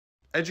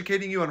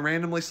Educating you on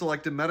randomly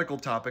selected medical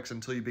topics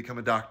until you become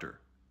a doctor.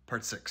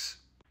 Part 6.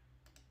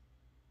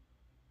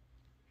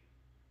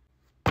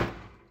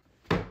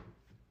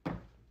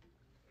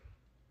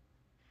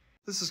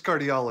 This is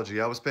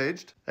cardiology. I was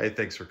paged. Hey,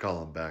 thanks for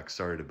calling back.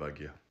 Sorry to bug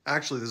you.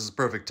 Actually, this is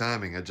perfect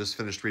timing. I just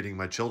finished reading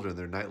my children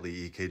their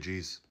nightly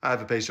EKGs. I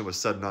have a patient with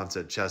sudden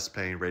onset chest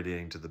pain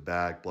radiating to the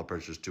back. Blood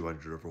pressure is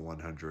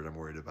 200/100. I'm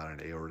worried about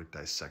an aortic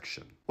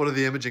dissection. What are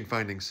the imaging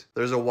findings?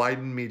 There's a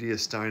widened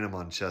mediastinum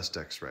on chest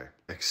x-ray.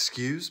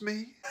 Excuse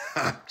me?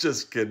 I'm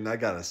just kidding. I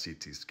got a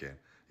CT scan.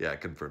 Yeah,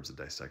 it confirms a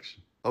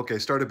dissection. Okay,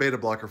 start a beta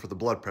blocker for the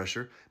blood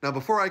pressure. Now,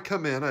 before I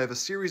come in, I have a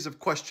series of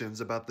questions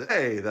about the...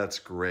 Hey, that's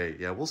great.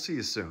 Yeah, we'll see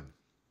you soon.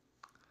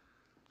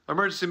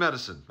 Emergency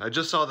medicine. I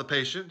just saw the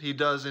patient. He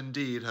does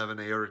indeed have an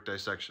aortic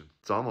dissection.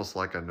 It's almost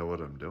like I know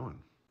what I'm doing.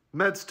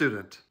 Med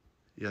student.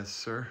 Yes,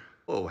 sir.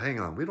 Oh, hang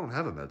on. We don't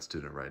have a med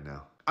student right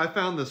now. I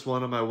found this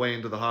one on my way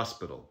into the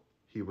hospital.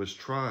 He was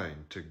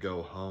trying to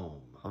go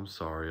home. I'm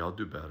sorry. I'll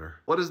do better.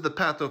 What is the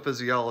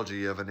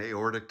pathophysiology of an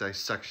aortic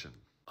dissection?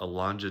 A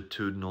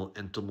longitudinal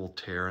intimal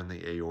tear in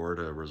the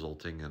aorta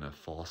resulting in a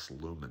false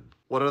lumen.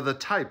 What are the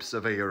types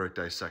of aortic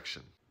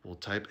dissection? Well,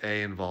 type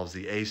A involves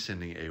the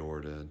ascending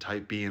aorta, and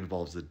type B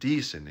involves the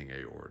descending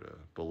aorta,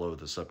 below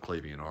the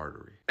subclavian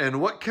artery.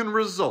 And what can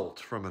result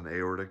from an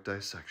aortic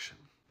dissection?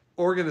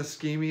 Organ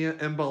ischemia,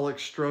 embolic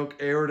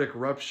stroke, aortic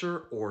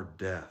rupture, or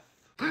death.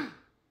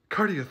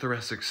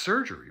 Cardiothoracic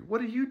surgery?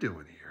 What are you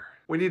doing here?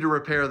 We need to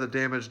repair the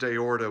damaged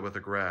aorta with a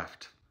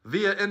graft.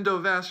 Via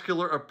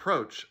endovascular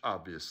approach,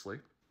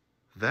 obviously.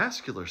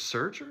 Vascular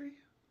surgery?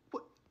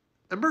 What?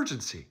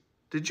 Emergency.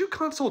 Did you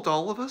consult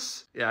all of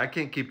us? Yeah, I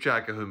can't keep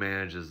track of who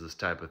manages this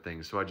type of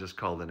thing, so I just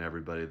called in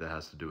everybody that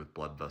has to do with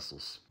blood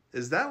vessels.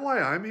 Is that why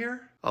I'm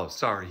here? Oh,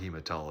 sorry,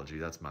 hematology.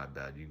 That's my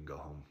bad. You can go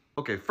home.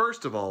 Okay,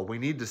 first of all, we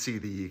need to see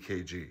the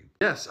EKG.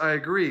 Yes, I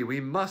agree. We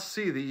must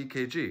see the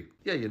EKG.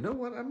 Yeah, you know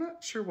what? I'm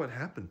not sure what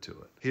happened to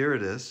it. Here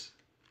it is.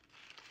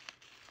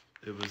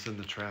 It was in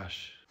the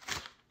trash.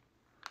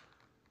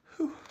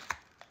 Who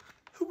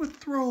would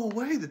throw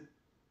away the...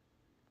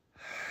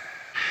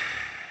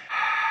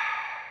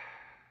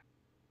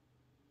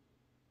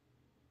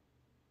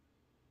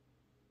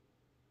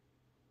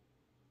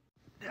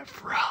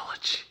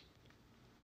 Nephrology.